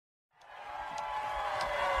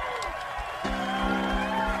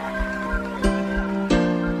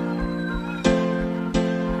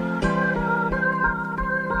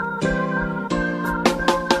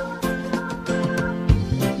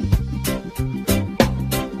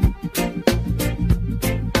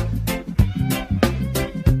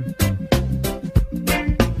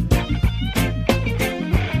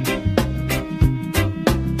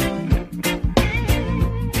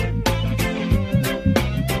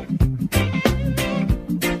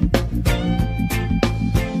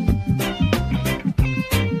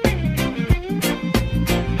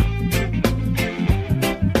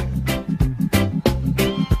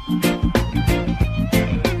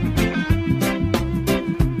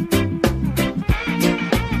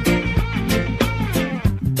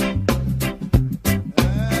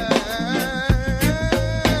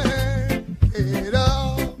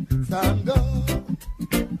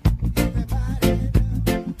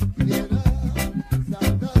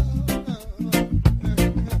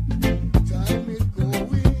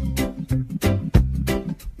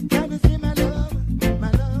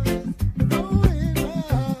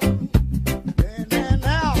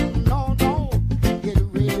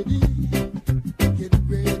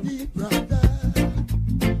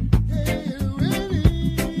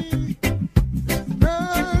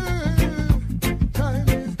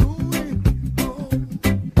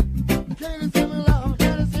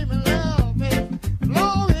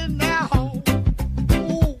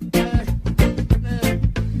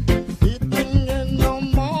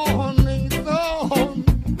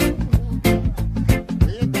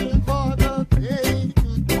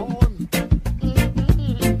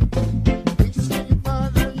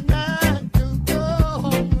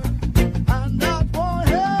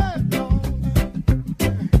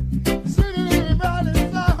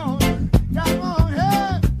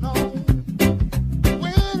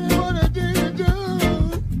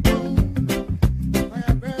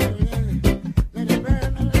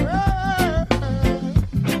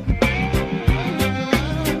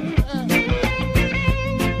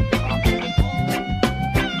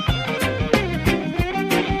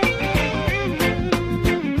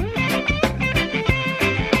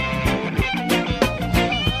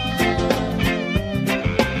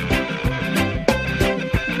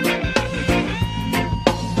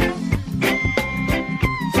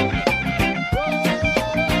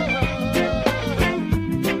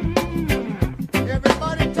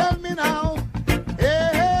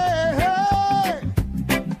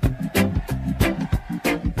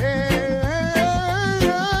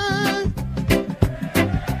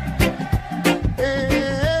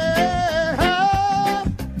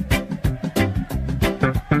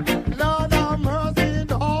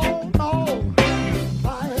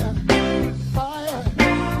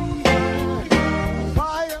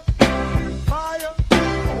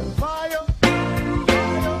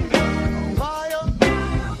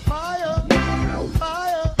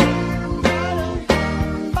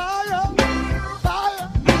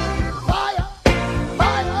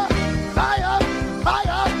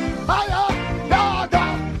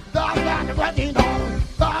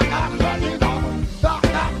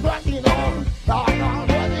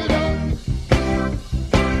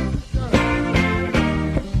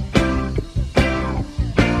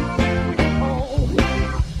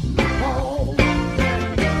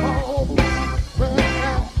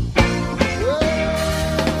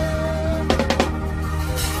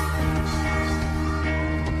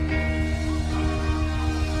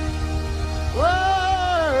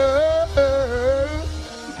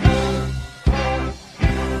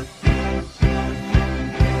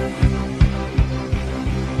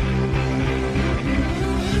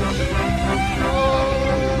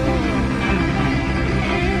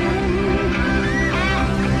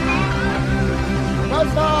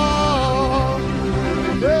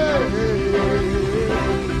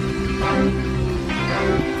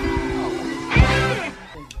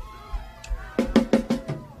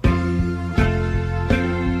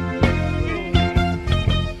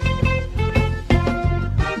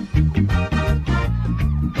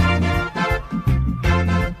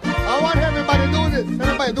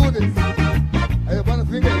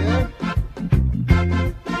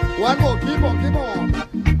One more, keep on, keep on.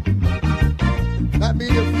 That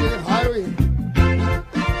means you're feeling hungry.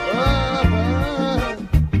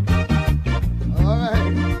 All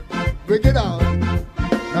right, break it down.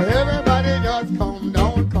 Now everybody just come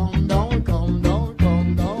down, come down, come down,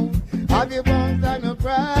 come down. Have your bones and a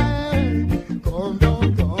pride. Come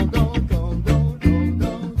down, come down, come down, come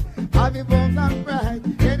down. Have your bones and pride.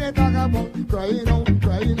 When they talk about crying out,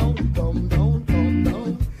 come down, come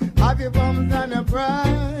down. Have your bones and a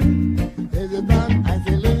pride. Is it done? I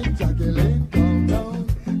say, Lane, Jackie Lane, come down.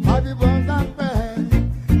 Have your bones and pride.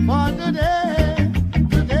 For today,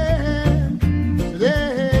 today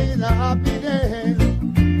is a happy day.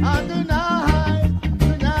 And tonight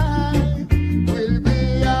will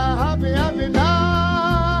be a happy, happy night.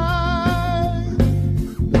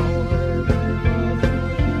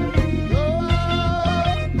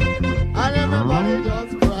 And everybody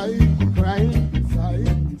just crying,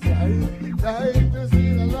 sighing to see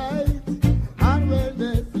the light. And when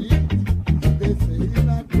they see it, they say it's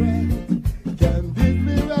not right. Can this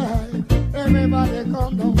be right? Everybody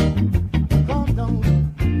come down, come down.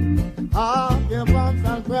 Have your bumps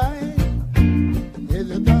and cry.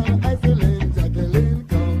 Is it done? I say, Lane, Jacqueline,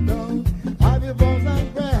 come down. Have your bumps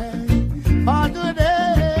and cry. For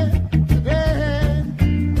today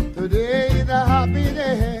is a happy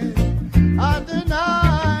day. And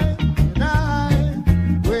tonight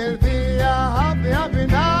will be a happy, happy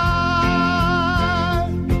night.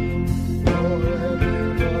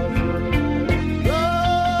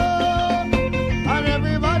 And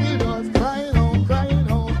everybody just crying on,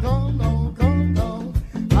 come down.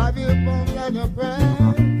 Have your bumps and a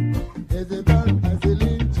prayer. Is it done? I say,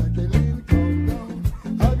 Lane, Jacqueline, come down.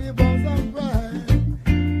 Have your bumps and prayer.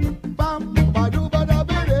 Bam, ba-do,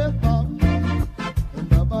 ba-da-ba-da, bam, bam.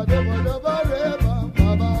 Ba-ba-da-ba-da-ba-da, bam,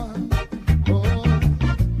 ba-ba. Oh,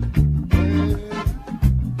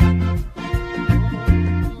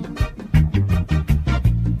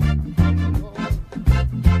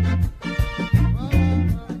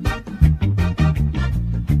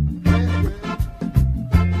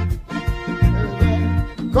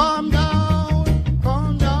 Come down,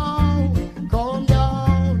 come down, come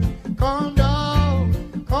down, come down,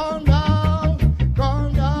 come down,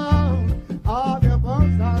 come down. All your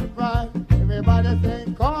bumps and pride. Everybody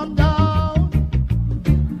sing, come down,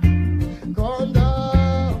 come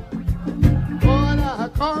down,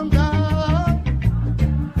 come down.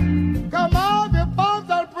 Come on, your bumps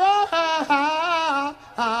and pride.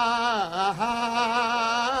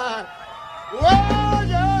 Whoa,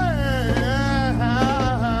 yeah.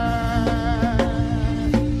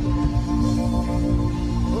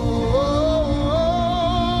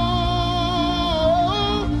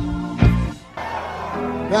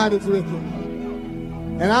 God is with you.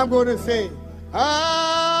 And I'm going to say, I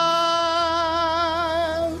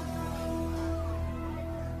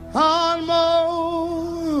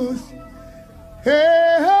almost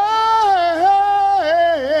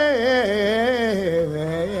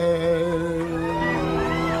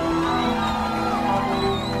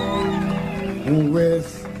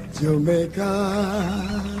West Jamaica,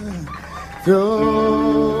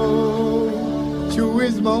 through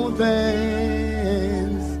his mountains,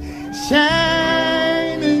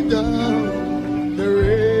 shining down the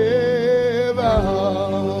river.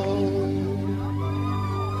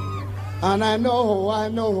 And I know,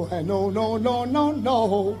 and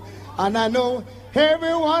I know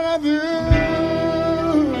every one of you,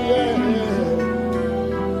 yeah.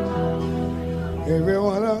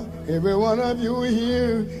 Every one of you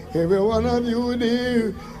here, every one of you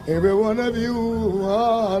dear, every one of you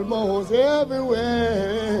almost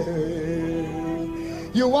everywhere.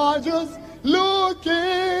 You are just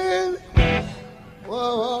looking,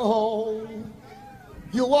 whoa,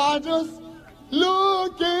 you are just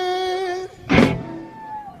looking,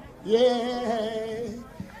 yeah.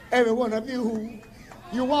 Every one of you,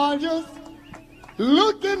 you are just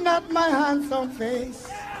looking at my handsome face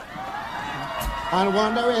and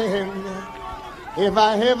wondering if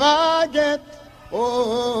I ever get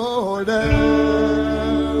older.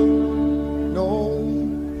 No,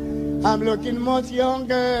 I'm looking much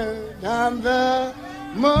younger than the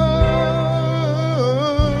moon,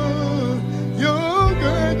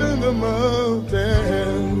 younger than the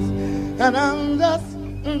mountains, and I'm just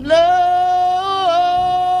blowing.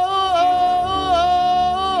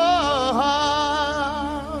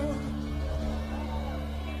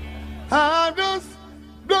 I'm just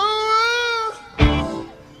blowing,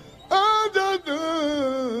 I'm just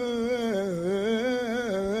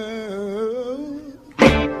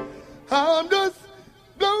I'm just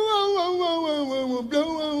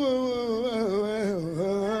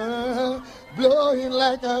blowing blowing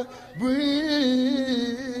like a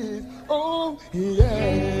breeze. Oh, yeah.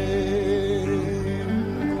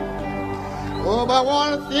 Oh, but I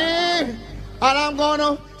want to sing, and I'm going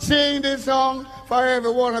to sing this song for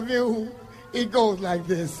every one of you. It goes like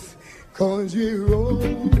this. Country road,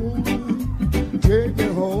 take me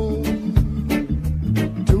home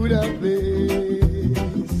to that place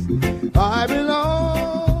I belong.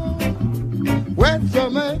 West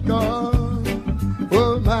Jamaica,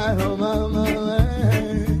 oh my,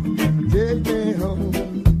 take me home.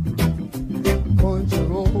 Country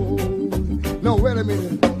road. No, wait a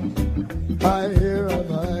minute. I hear a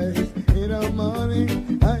voice in the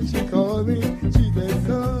morning, and she called me. She said,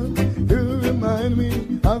 son, you remind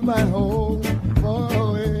me of my home far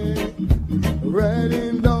away.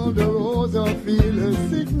 Riding down the roads, I feel a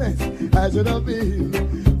sickness. I should have been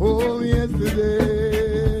home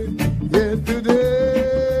yesterday.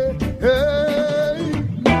 Yesterday, hey.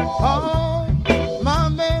 All my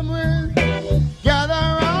memories gather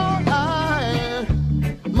round I.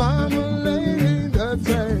 Mama laid in the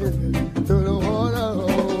sand to the water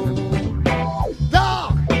hole.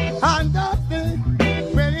 Dark and dusty,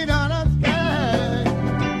 raining on the sky.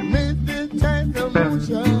 Misty change the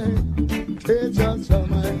moonshine, take just from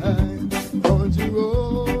my hand. Country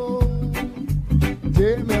road,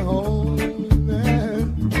 take me home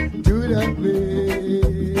to that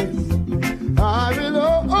place I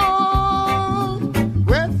belong.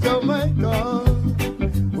 West Jamaica,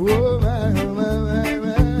 oh my,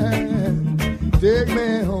 take me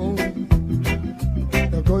home.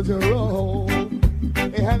 The country road.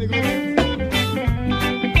 Hey, how they go?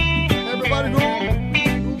 Everybody go.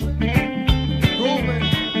 Go, man.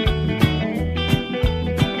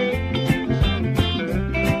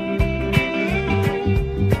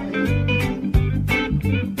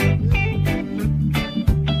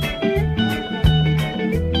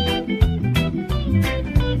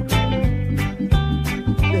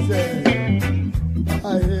 They say, I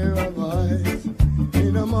hear a voice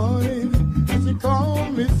in the morning. She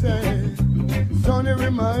called me, say, Sonny,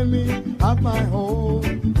 remind me of my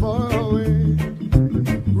home far away.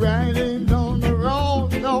 Riding down the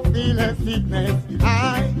road, no feeling sickness.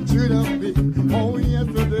 I should have been home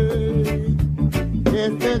yesterday.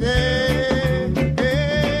 Yesterday,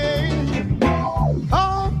 hey.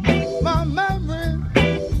 Oh, my memories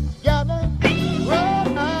gather where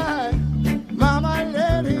I. Mama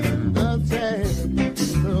let in the sand to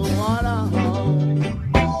the water hole.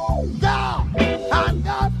 Dark and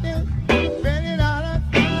dusty, raining on the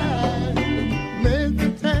sky. Make the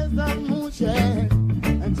taste of moonshine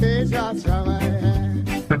and taste shots from my hand.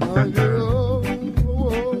 On the road,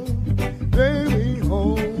 bring me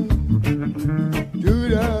home to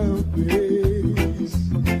the place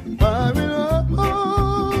I belong.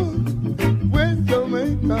 West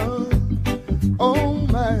Jamaica, oh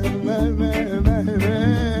my,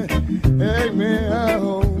 take me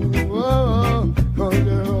home. Oh,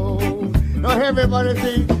 country road. Now everybody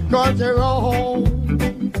sing country road.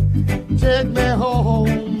 Take me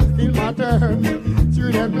home, still my turn to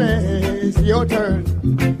that place. Your turn,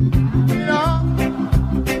 you know,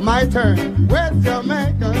 my turn. West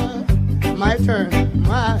Jamaica, my turn,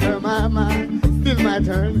 my, still my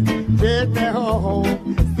turn. Take me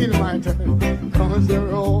home, still my turn. Country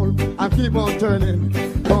road, I keep on turning.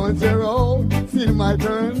 Country road, still my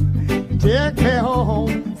turn. Take me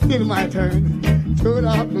home, still my turn. To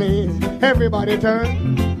the place, everybody turn.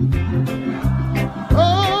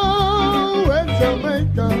 Oh, West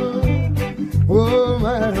Jamaica, oh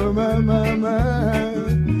my,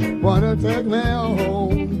 wanna take me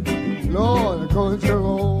home, Lord, country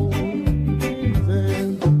road.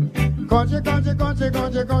 Country, country, country,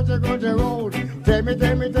 country, country, country road. Take me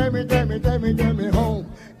home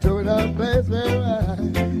to the place where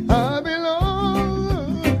I belong.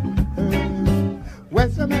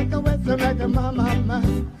 West Jamaica, mama,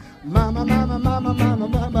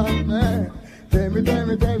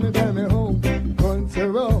 take me home, country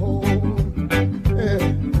road. Yeah.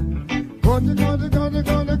 Country, country, country,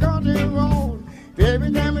 country, country road. Take me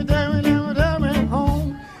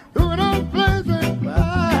home to the place where I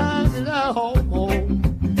belong.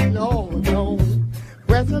 No.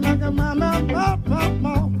 West Jamaica, mama,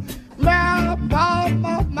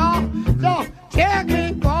 so take me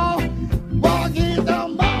home, walk in the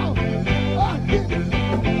mall.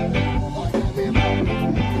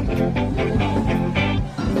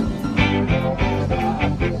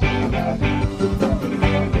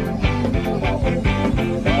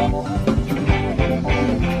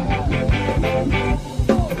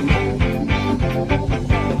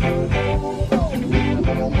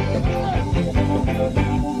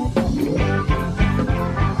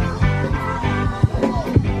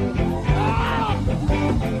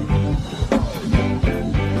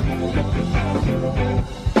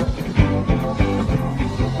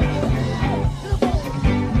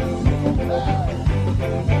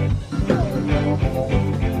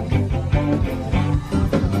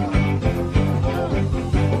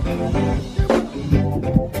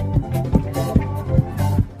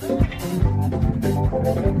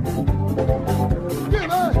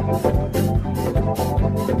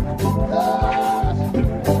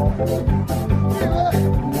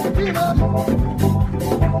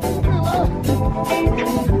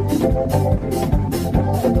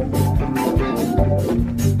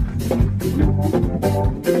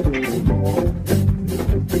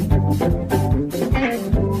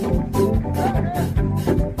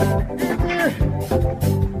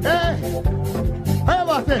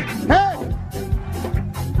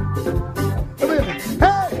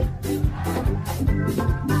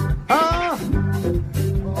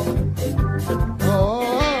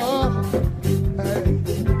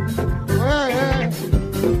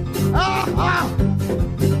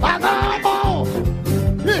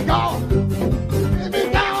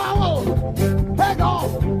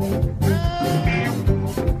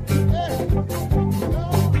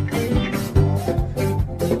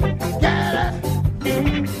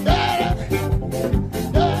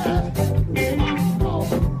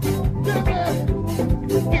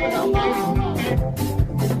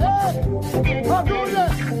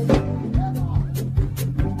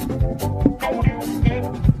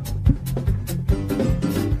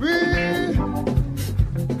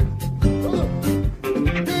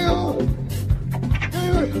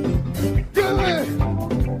 Give me.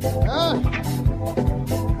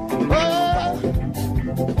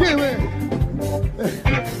 Give me.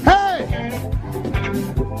 Hey!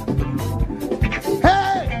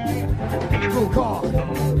 Hey! Oh God!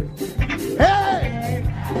 Hey!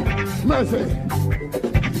 Mercy!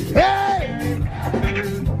 Hey!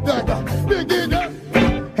 Dig it up!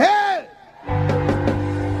 Hey!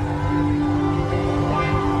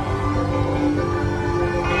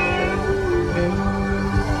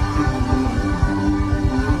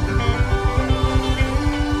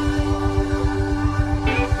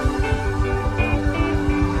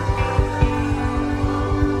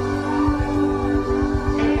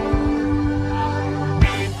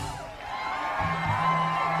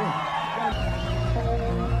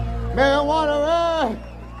 Marijuana world,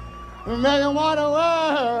 marijuana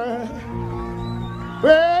world,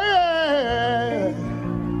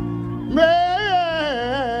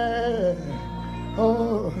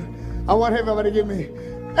 oh, I want everybody to give me,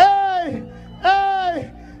 hey, hey,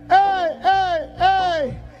 hey, hey,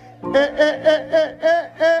 hey, hey, hey, hey, hey,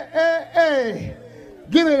 hey, hey, hey,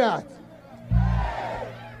 give me that.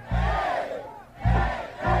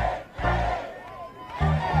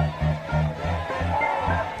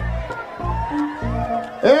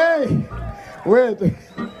 Hey, wait,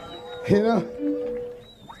 you know,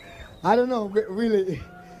 I don't know, really,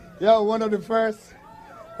 yo, one of the first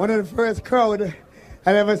crowd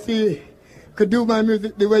I ever see could do my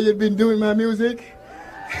music the way you've been doing my music.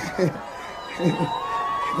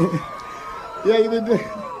 Yeah, you been doing.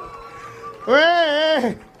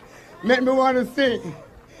 Hey, make me want to sing.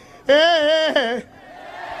 Hey,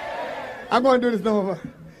 I'm going to do this number.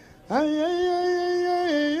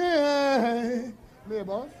 Here,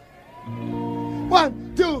 boss.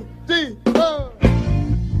 1, 2, 3, 4.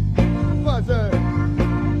 What's that?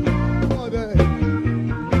 What's that?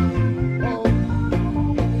 Oh,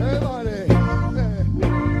 everybody. Hey,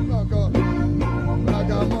 knock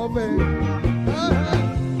on my baby.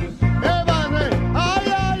 Everybody. Ay,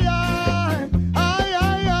 ay, ay, ay,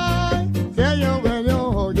 ay, ay. Say you when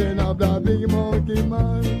you're hugging up that big monkey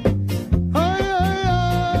man. Ay, ay,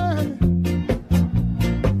 ay.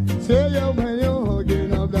 Say you when you're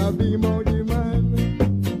hugging up that big monkey man.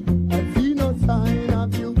 I see no sign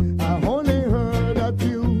of you, I only heard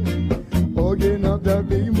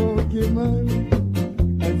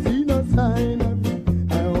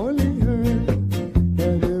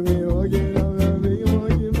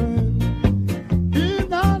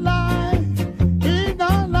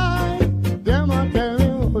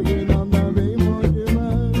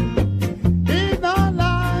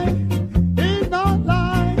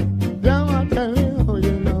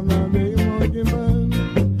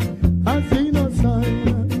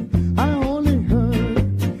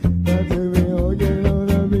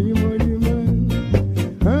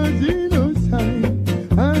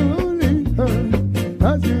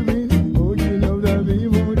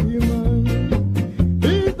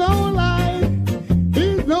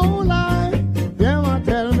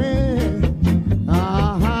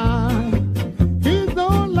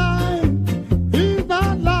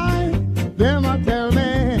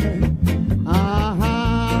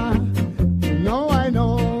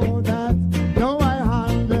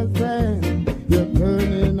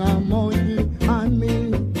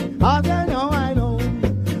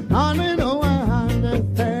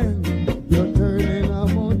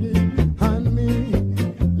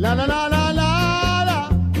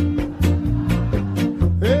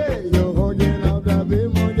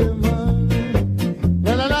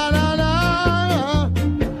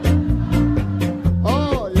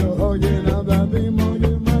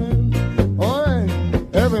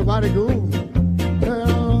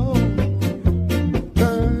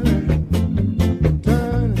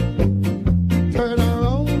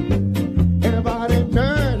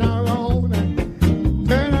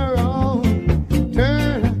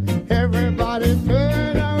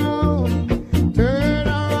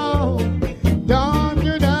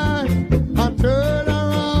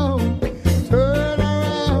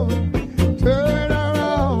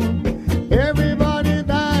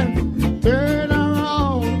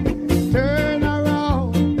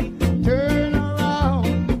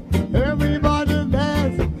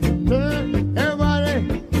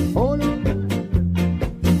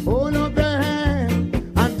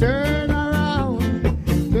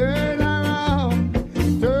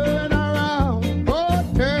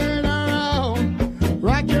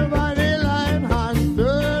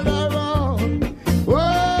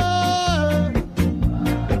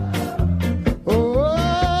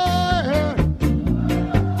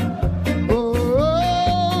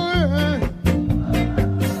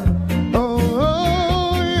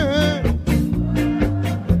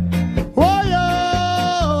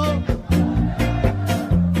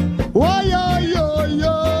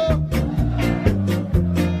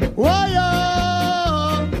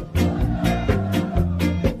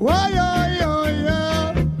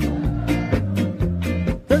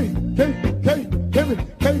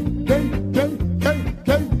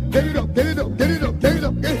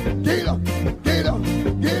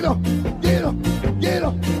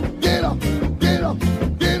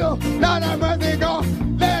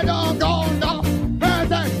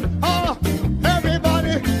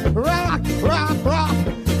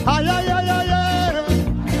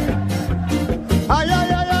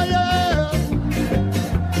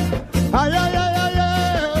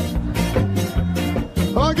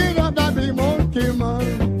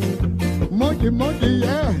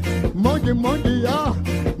monkey, monkey, yeah.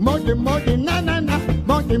 Monkey, monkey, na na na.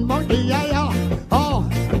 Monkey, monkey, yeah, yeah. Oh,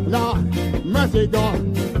 Lord, mercy, God.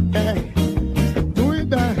 Hey, do it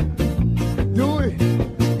there. Do it.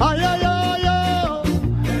 Ay, ay, ay, ay.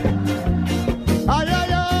 Ay,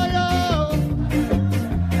 ay, ay, ay.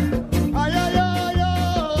 Ay, ay, ay,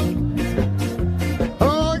 ay.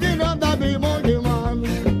 Oh, give up that big monkey, man.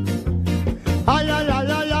 Ay, ay,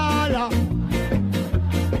 ay, ay, ay, ay.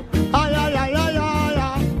 Ay, ay, ay, ay, ay,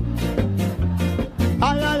 ay.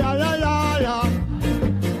 Ay, ay, ay, ay, ay, ay.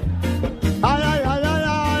 Ay, ay, ay, ay,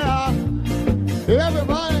 ay, ay.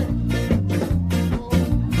 Everybody.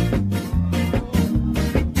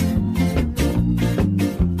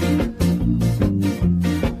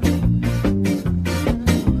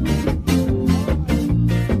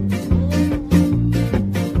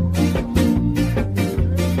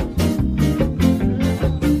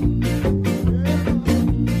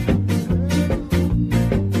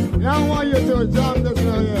 Now I want you to jump this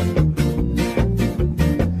way.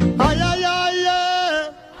 Ay, ay, ay, ay.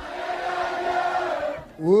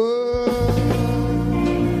 Whoa.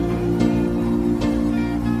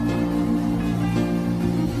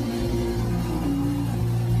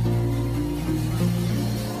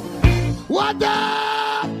 What the?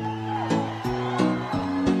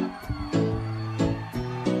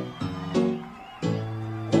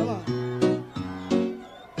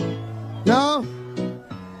 Now,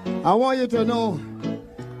 I want you to know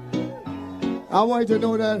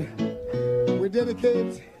that we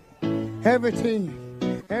dedicate everything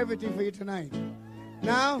for you tonight.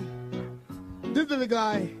 Now, this little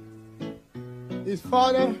guy, his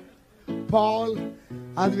father, Paul,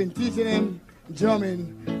 has been teaching him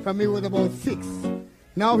drumming from he was about 6.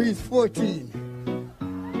 Now he's 14.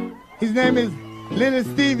 His name is Little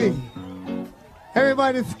Stevie.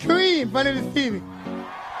 Everybody scream for Little Stevie.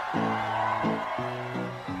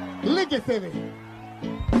 Lick it, Stevie.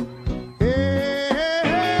 Hey, hey,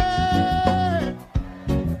 hey.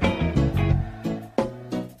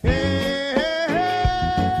 Hey, hey,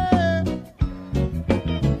 hey.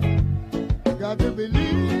 Got to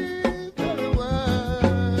believe every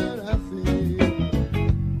word I say.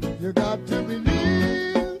 You got to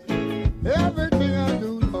believe everything I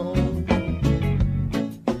do, Lord.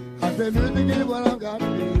 I said, music is what I've got,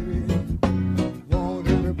 baby. Want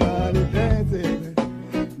everybody dancing.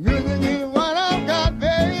 Music is what I've got,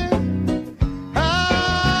 baby. I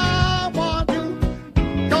want to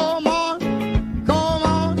come on,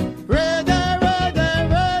 reggae, reggae,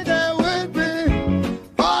 reggae with me.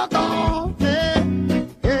 Walk on, yeah,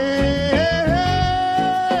 yeah,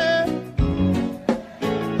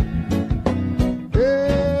 yeah.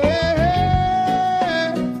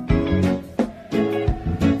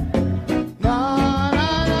 Na, na,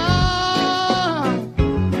 na.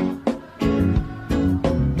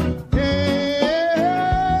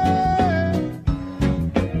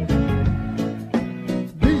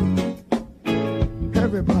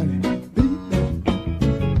 Everybody, beat them.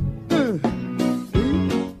 Beat.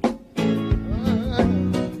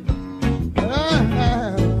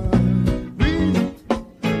 Beat.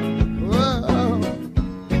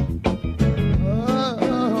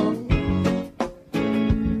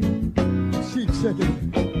 Sheep shaking.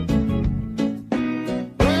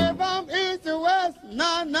 Way from east to west,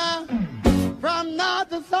 nah, nah. From north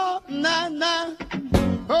to south, nah, nah.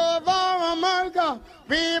 Over America,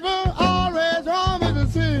 people always want me to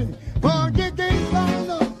sing. Forget things on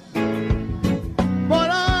the, but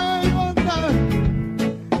I ain't gonna die.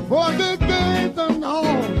 Forget things on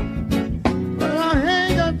all, but I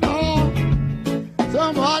ain't got all.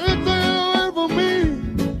 Somebody stay away from me.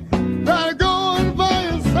 Gotta go and buy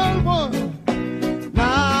yourself one.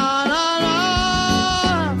 Nah, nah,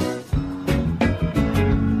 nah.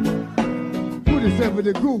 Put yourself in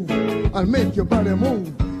the groove and make your body move.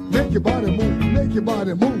 Make your body move, make your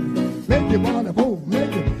body move, make your body move,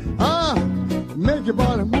 make your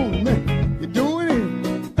body move, you're doing it,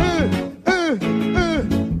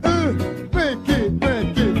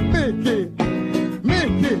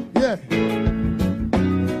 make it, yeah.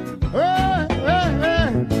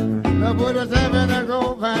 Hey. Now put yourself in the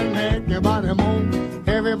groove and make your body move,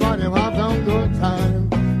 everybody have some good time.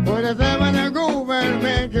 Put yourself in the groove and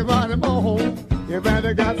make your body move, you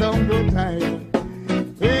better got some good time.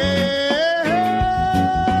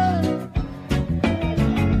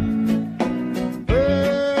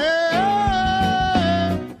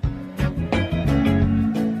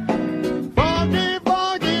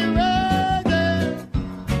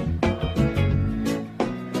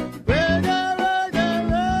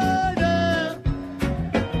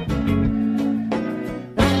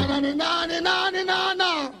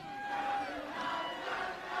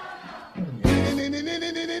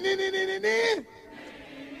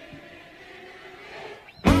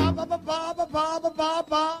 Brother,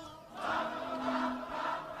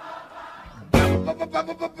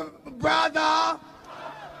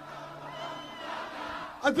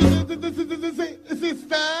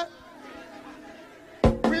 sister,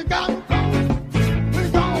 we go.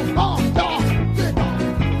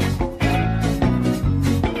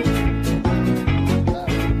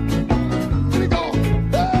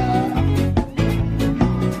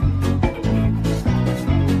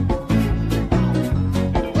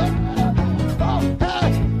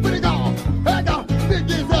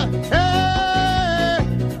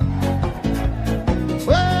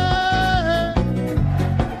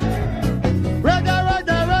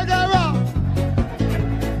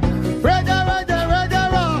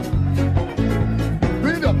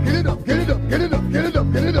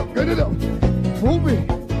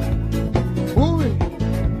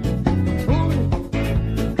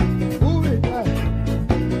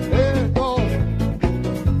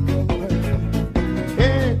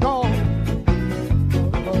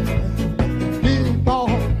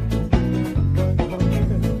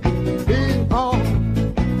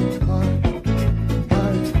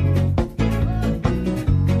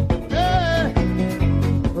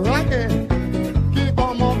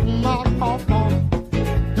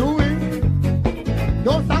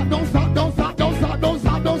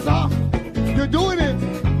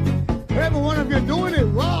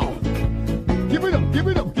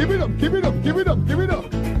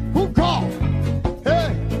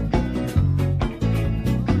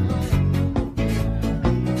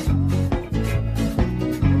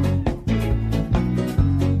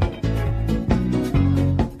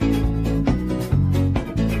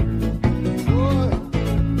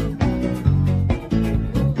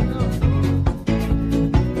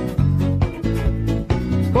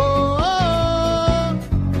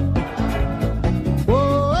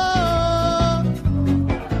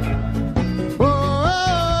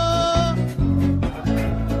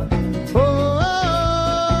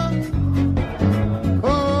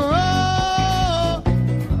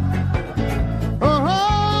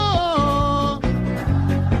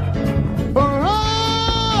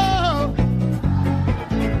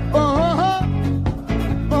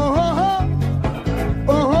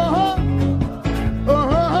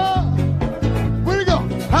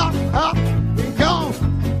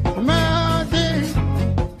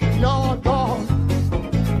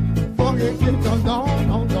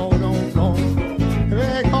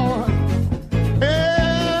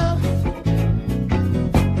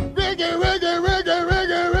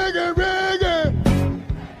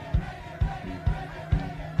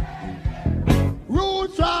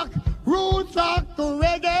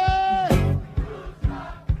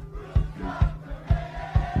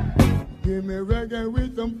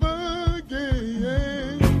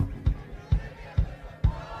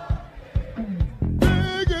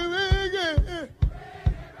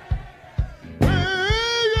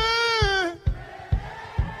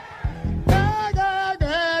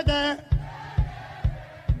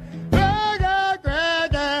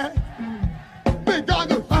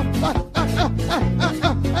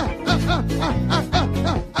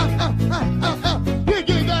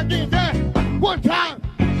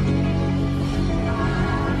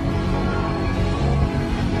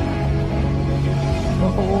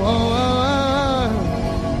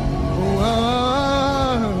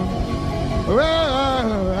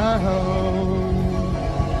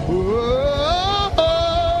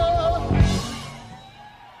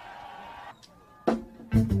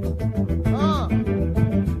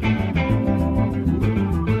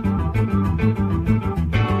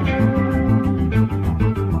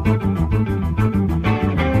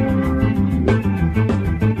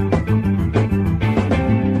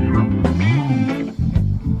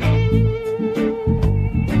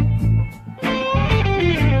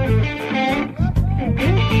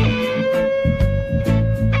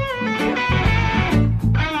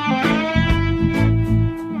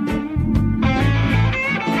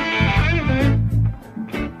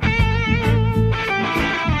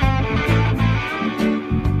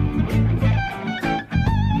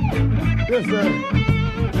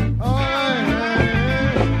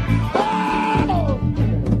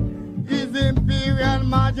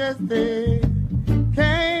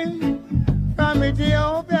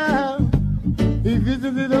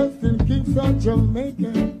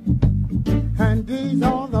 Jamaica, and these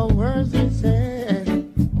are the words he said.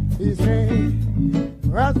 He said,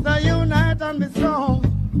 Rasta unite and be strong,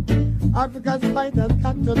 Africa's fight has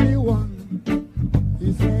got to be won.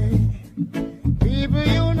 He said, people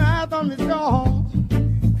unite and be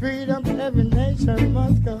strong, freedom to every nation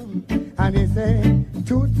must come. And he said,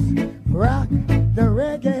 Toots, rock the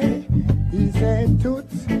reggae,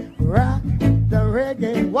 rock the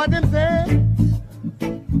reggae. What them say?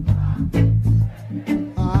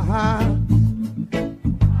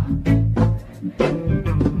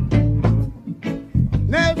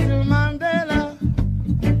 Nelson Mandela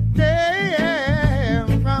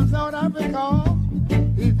came from South Africa.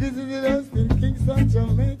 He visited us in Kingston,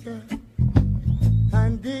 Jamaica.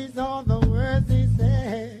 And these are the words he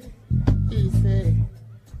said. He said,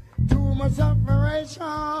 too much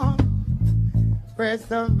separation,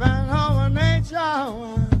 preserve our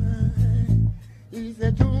nature. He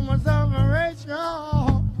said, too much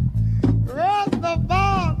separation, rest the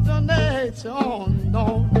bomb to nature.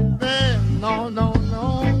 No, no, no, no.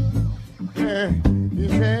 He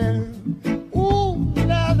said, ooh,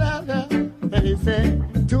 la, la, la. He said,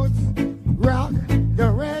 Toots, rock the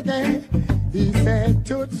reggae. He said,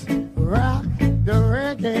 Toots, rock the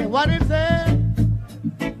reggae. What he said?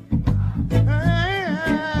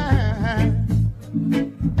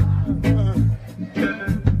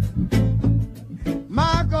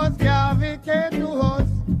 Marcus Garvey came to us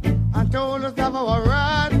and told us of our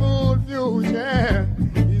rightful future.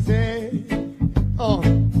 He said, oh,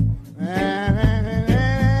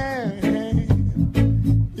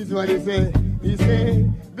 this is what he said. He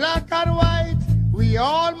said, black and white, we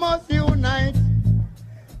all must unite.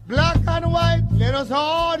 Black and white, let us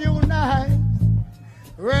all unite.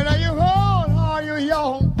 Whether you old or you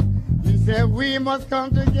young, he said, we must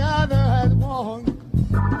come together as one.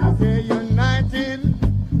 He said, united,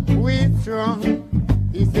 we strong.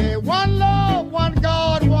 He said, one love, one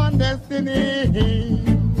God, one destiny.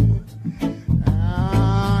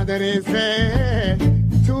 Then he said,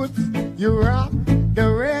 Toots, you rock the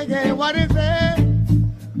reggae. What he said?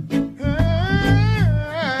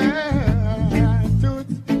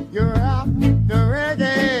 Toots, you rock the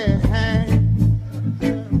reggae.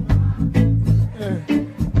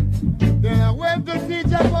 Then I went to see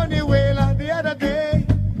Japanese Whaler the other day.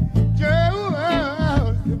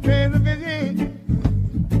 Joe, to pay the visit.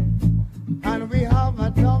 And we have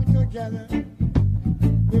a talk together.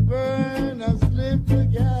 We burn and sleep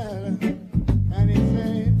together. And he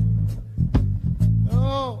said,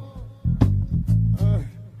 oh,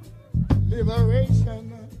 liberation.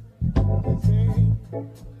 He said,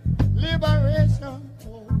 liberation.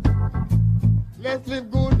 Oh, let's live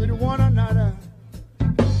good with one another.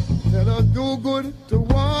 Let us do good to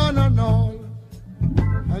one and all.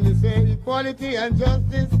 And he said, equality and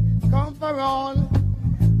justice come for all.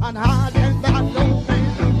 And hard and that don't be.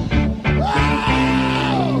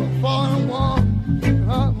 For more.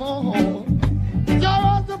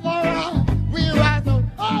 Jerusalem, we rise up.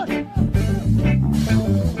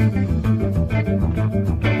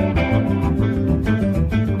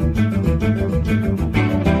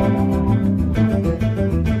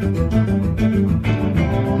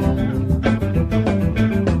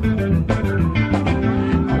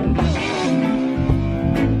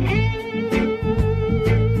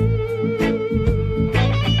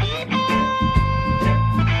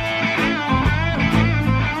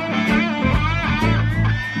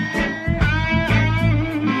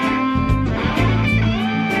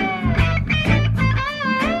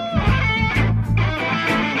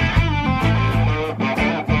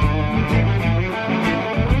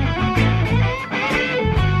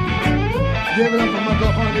 Give it up for my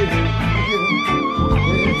girl, honey.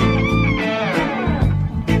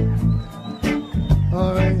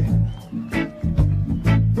 All right.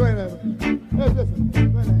 Go ahead, hey, listen.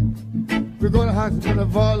 Go ahead. We're going to ask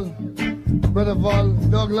Brother Val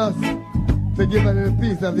Douglas, to give a little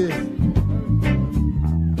piece of this.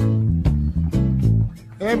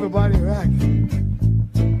 Everybody rock.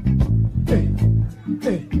 Hey,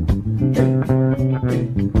 hey, hey, hey,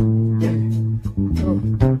 hey. Oh.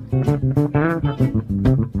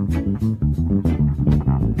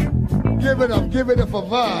 Give it up for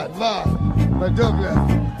Val Douglas.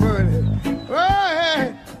 Burn it.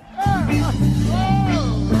 Hey,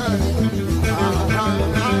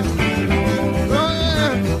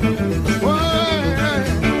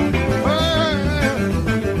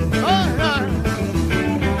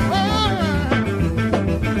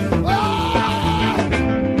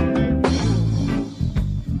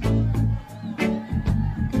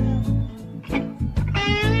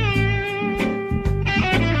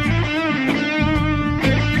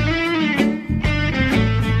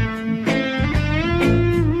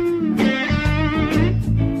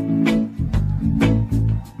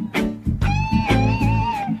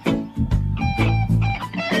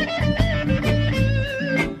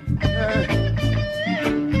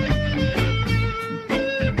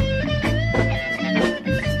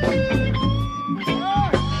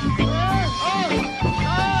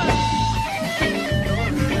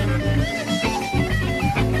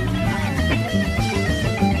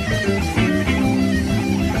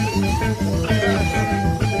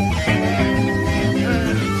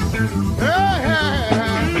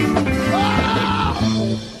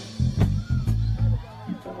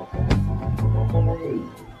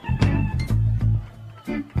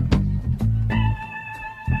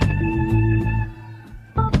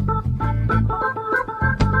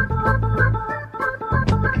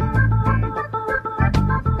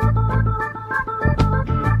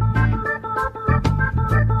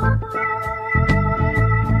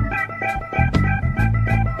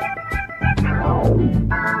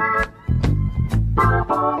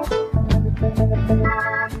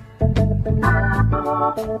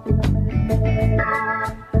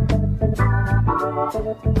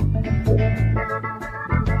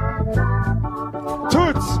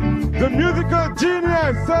 Toots, the musical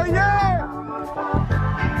genius, say yeah!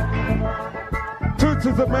 Toots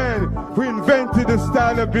is a man who invented the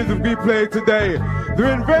style of music we play today.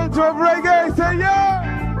 The inventor of reggae, say yeah!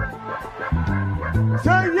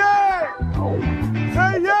 Say yeah!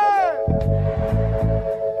 Say yeah!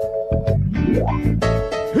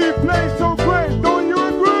 He plays so great, don't you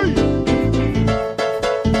agree?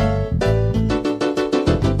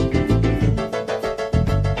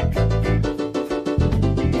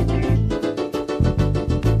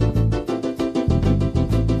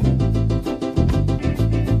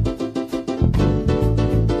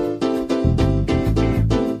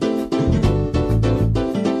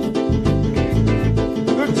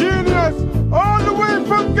 All the way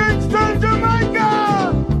from Kingston, Jamaica!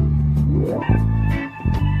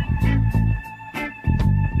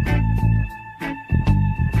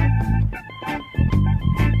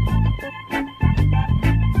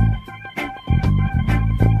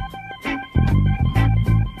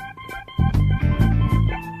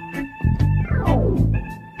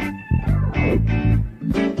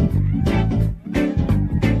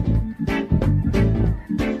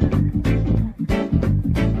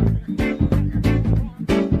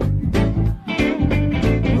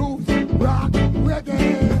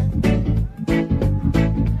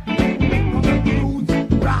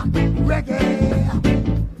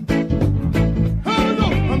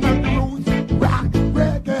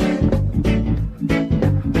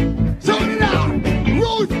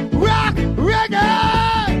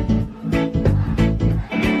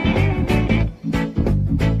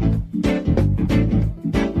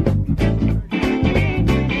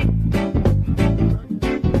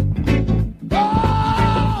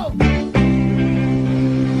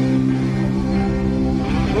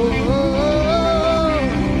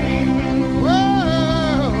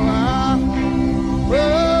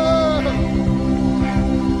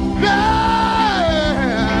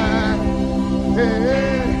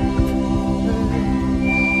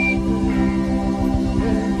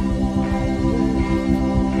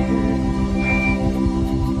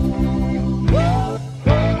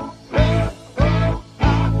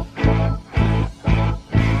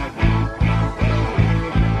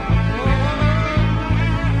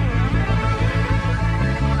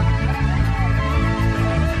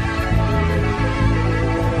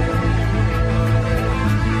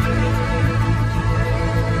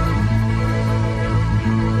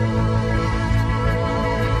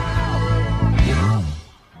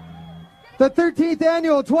 The 13th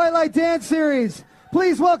annual Twilight Dance Series.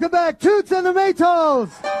 Please welcome back Toots and the Maytals.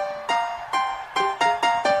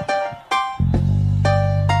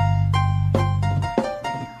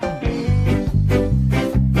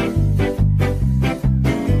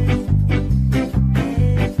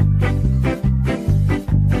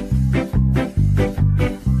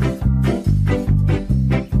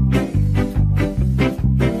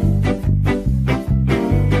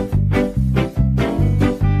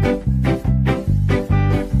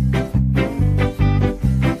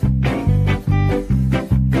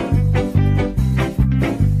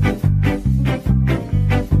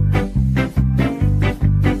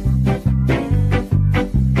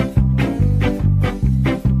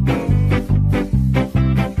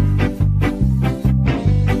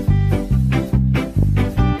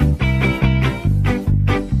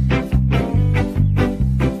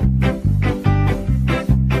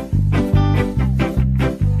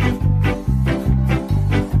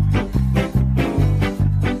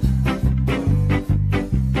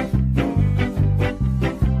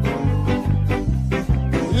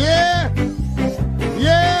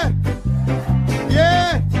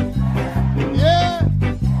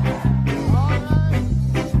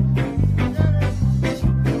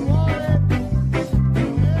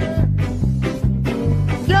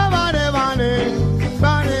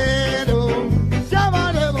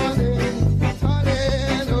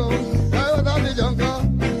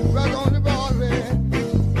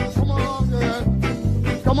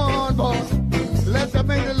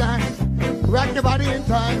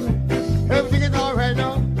 Time. Everything is all right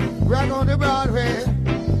now. We're going to Broadway.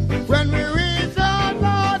 When we reach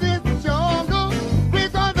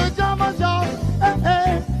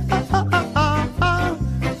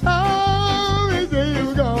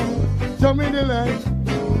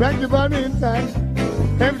Everybody inside,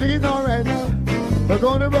 everything is alright now. We're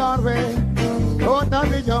going to Broadway, out of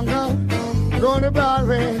the jungle. Going to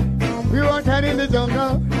Broadway, we were head in the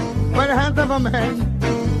jungle. By the hands of a man,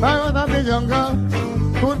 out of the jungle,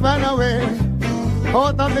 could find a way.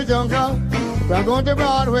 Out of the jungle, we're going to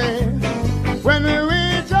Broadway. When we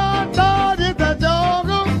reach out, Lord, it's the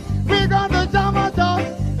jungle. We got the jump out,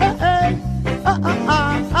 hey, hey,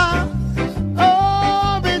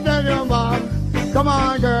 oh, be the jump. Come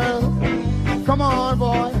on, girl. Come on,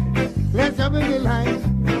 boy. Let's jump in the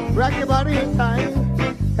line. Rock your body in time.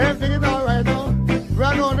 Everything is alright now.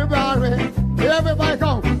 We're going to Broadway. Everybody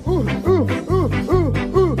go. Ooh, ooh, ooh, ooh,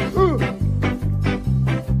 ooh, ooh.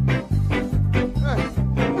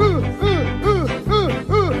 Ooh, ooh, ooh, ooh,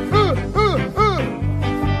 ooh, ooh, ooh, ooh.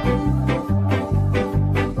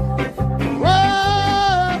 Whoa.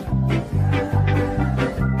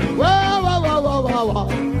 Whoa, whoa, whoa, whoa, whoa, whoa.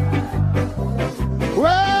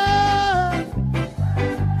 Whoa.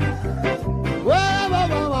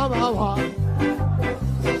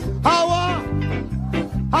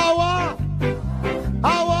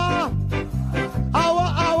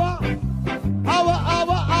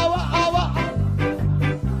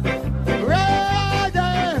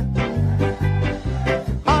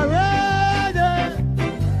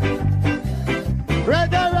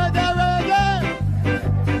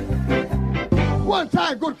 One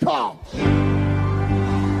time, good call.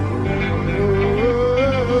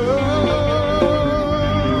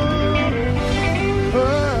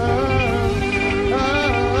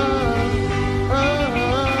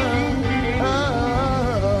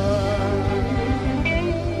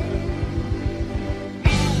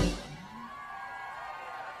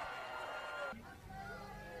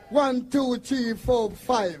 One, two, three, four,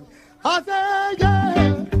 five. I say,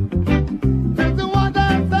 yeah. Listen what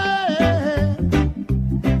I say.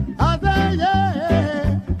 I say,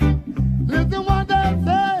 yeah. Listen what I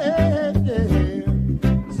say. Yeah.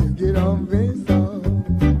 Sing it on me, so.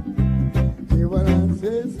 Hear what I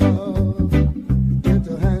say, so. Get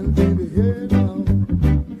your hands in the air now.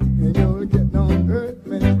 And you'll get no hurt,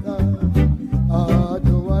 man.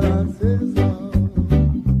 Do what I say, so.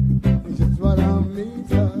 It's just what I mean,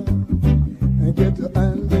 so. And get your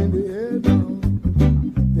hands in the air now.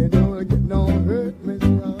 They don't get no hurt, mister.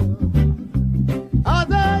 I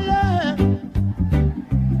say, yeah.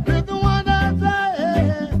 Listen what I say.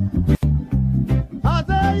 I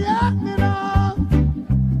say, yeah, me now.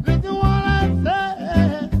 Listen what I say.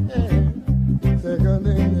 Second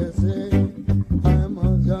thing they say, I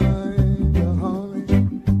must join the army.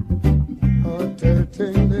 Or third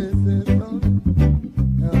thing they say, son,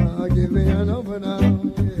 give me a number now.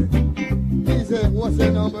 He said, what's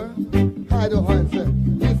your number? I don't answer.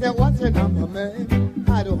 He said, what's your number, man?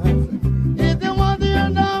 I don't answer. He said, what's your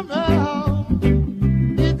number?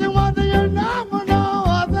 He said, what's your number now? I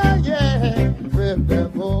said, yeah.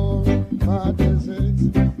 54,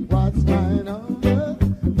 46, what's my number?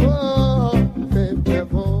 Oh,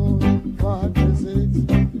 54, 46,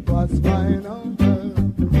 what's my number?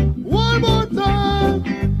 One more time.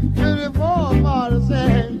 54,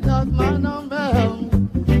 46, that's my number.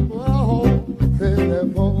 Whoa,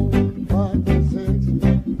 54,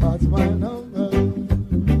 46, that's my number.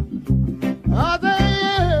 I say,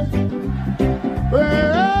 yeah.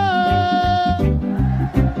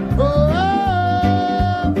 Oh, oh,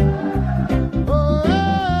 oh,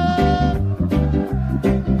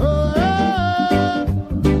 oh, oh.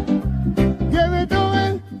 Give it to me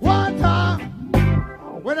one time.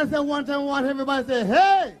 When I say one time, I want everybody to say,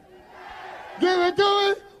 hey. Give it to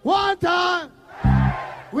me one time.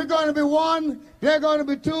 We're going to be one, they're going to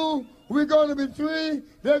be two, we're going to be three,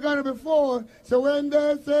 they're going to be four. So when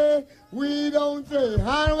they say, we don't say.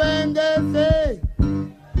 And when they say,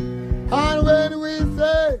 and when we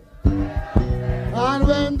say, and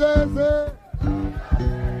when they say,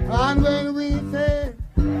 and when we say,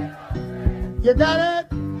 you got it?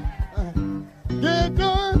 Give it to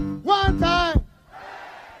me one time,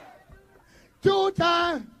 two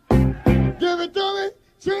times, give it to me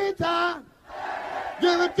three times.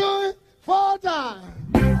 Give it to me four times.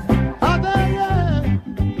 I say, yeah.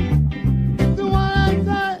 Do what I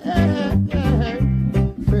say, yeah, yeah.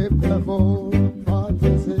 54,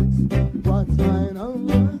 46, what's my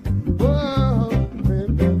number? Whoa,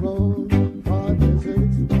 54, 46,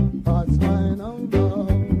 what's my number?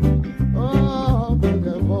 Oh,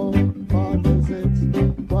 54, 46,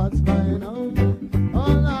 what's my number?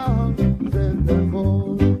 Oh, no,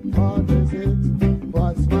 54, 46,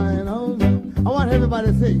 what's my number? I want everybody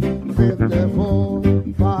to sing. 54,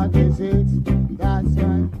 46, that's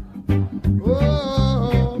right.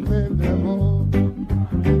 Oh, 54.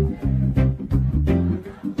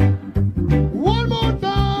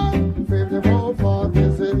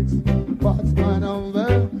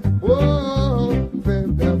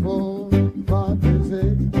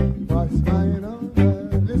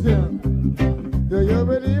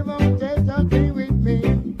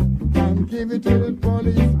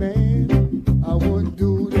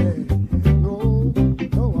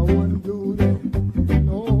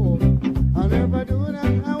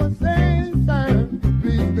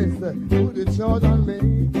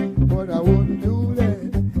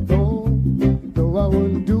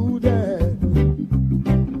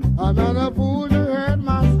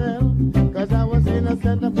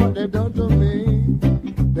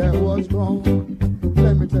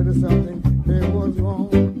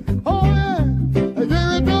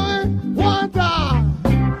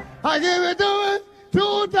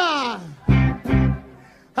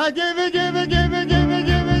 I give it, give it, give it, give it,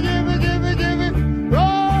 give it, give it, give it, give it. Oh,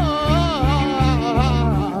 yeah.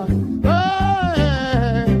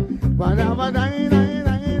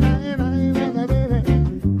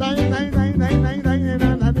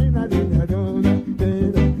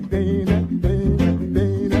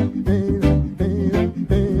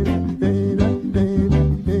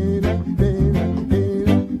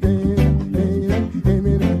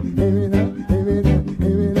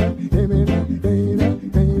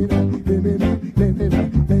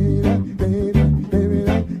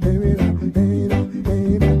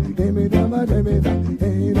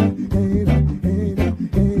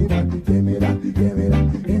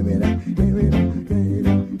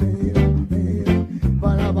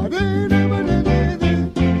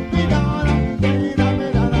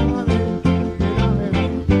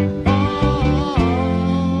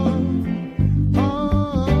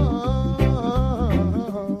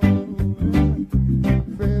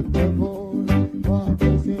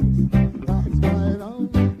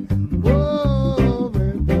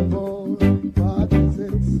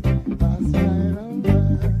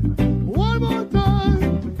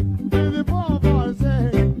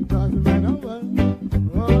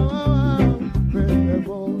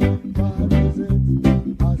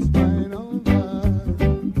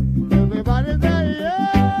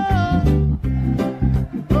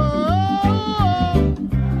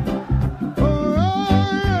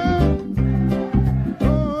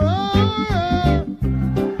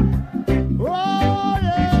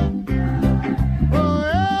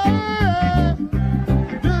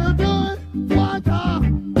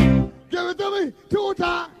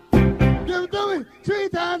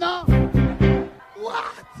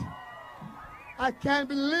 I can't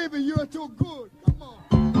believe it. You are too good.